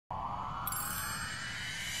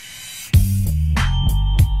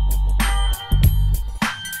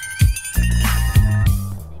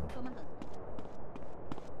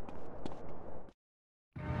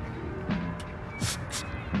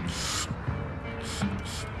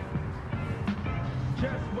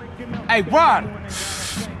Hey, Rod!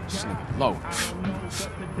 This nigga low.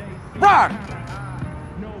 Rod!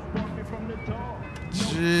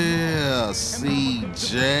 Yeah,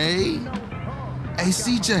 CJ. Hey,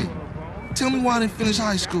 CJ, tell me why I didn't finish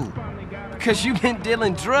high school. Because you been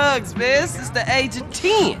dealing drugs, man, since the age of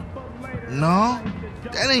 10. No,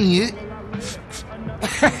 that ain't it.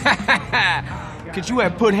 Because you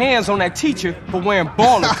had put hands on that teacher for wearing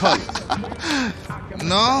baller colors.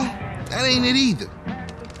 No, that ain't it either.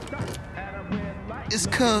 It's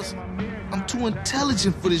cause I'm too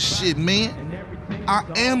intelligent for this shit, man. I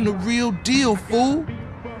am the real deal, fool.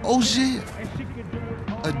 Oh, yeah.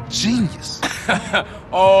 A genius.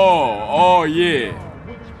 Oh, yeah.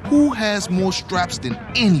 Who has more straps than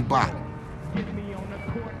anybody?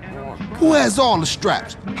 Who has all the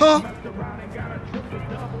straps, huh?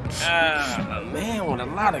 A man with a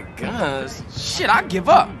lot of guns. Shit, I give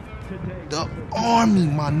up. The army,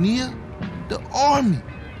 my nigga. The army.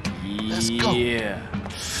 Let's go. Yeah.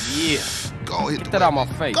 Go hit Get the that out my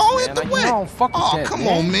face, Go man. hit the Like, way. you don't fuck with that, come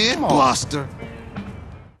man. on, man. Come on. Buster.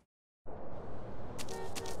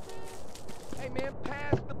 Hey, man,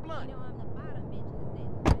 pass the blunt.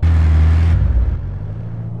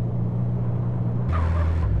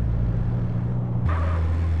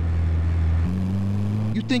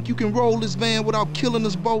 You think you can roll this van without killing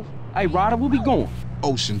us both? Hey, Ryder, where we going?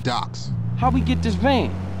 Ocean docks. How we get this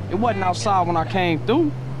van? It wasn't outside when I came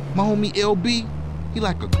through. My homie LB, he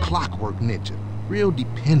like a clockwork ninja. Real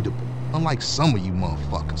dependable, unlike some of you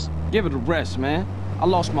motherfuckers. Give it a rest, man. I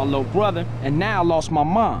lost my little brother, and now I lost my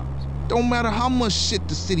mom. Don't matter how much shit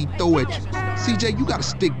the city throw at you. CJ, you gotta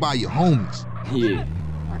stick by your homies. Yeah,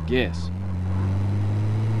 I guess.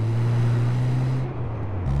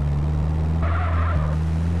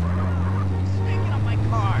 Sneaking on my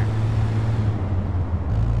car.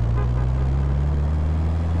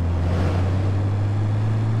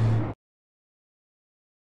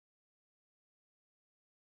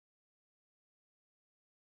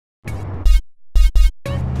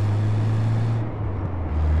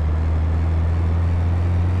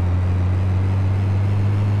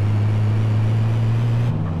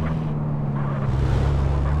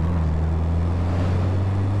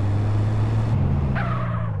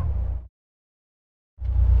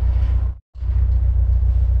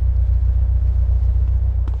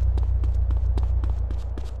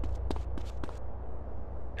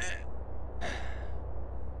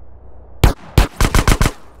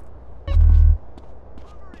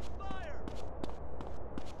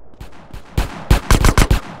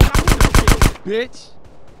 Bitch.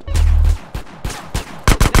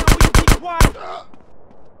 Now will you be quiet?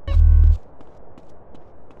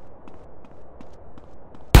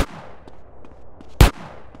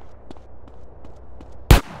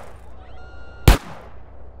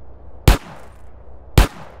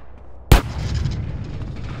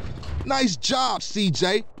 Nice job,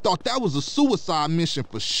 CJ. Thought that was a suicide mission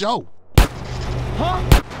for sure. Huh?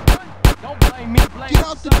 Don't blame me, blame Get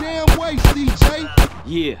out the damn way, CJ.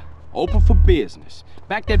 Yeah, open for business.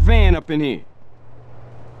 Back that van up in here.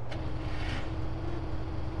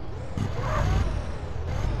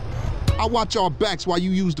 I'll watch our backs while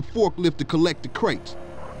you use the forklift to collect the crates.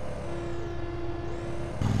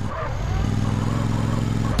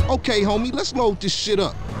 Okay, homie, let's load this shit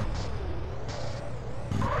up.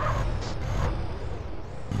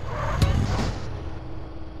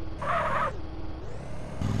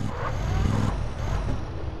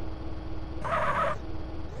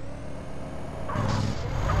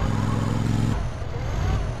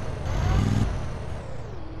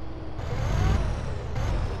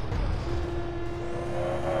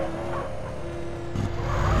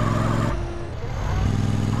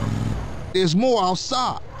 There's more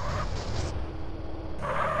outside.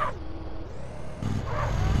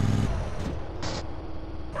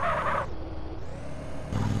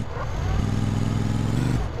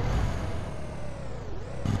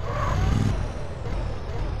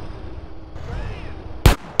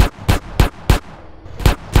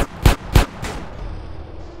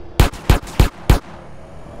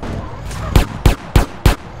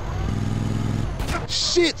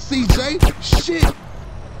 Shit, CJ, shit.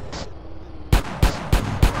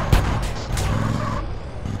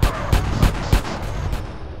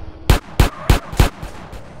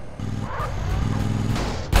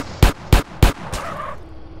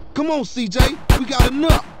 Come on, CJ, we got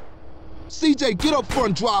enough. CJ, get up front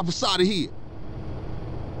and drive us out of here.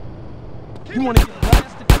 You wanna get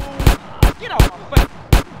blasted, fool? Get off my face.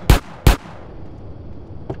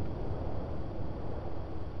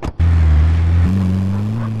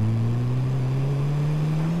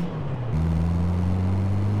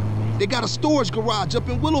 They got a storage garage up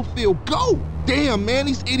in Willowfield. Go! Damn, man,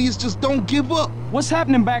 these idiots just don't give up. What's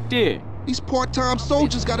happening back there? These part-time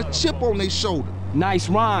soldiers got a chip on their shoulder. Nice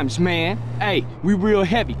rhymes, man. Hey, we real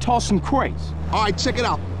heavy. Toss some crates. All right, check it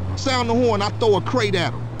out. Sound the horn, I throw a crate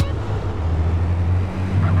at them.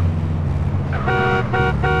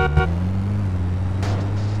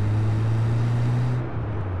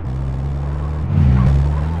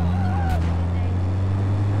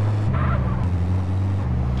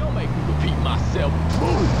 Don't make me repeat myself.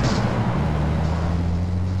 Move!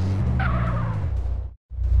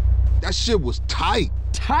 That shit was tight.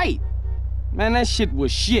 Tight? Man, that shit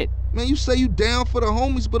was shit. Man, you say you down for the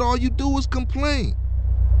homies, but all you do is complain.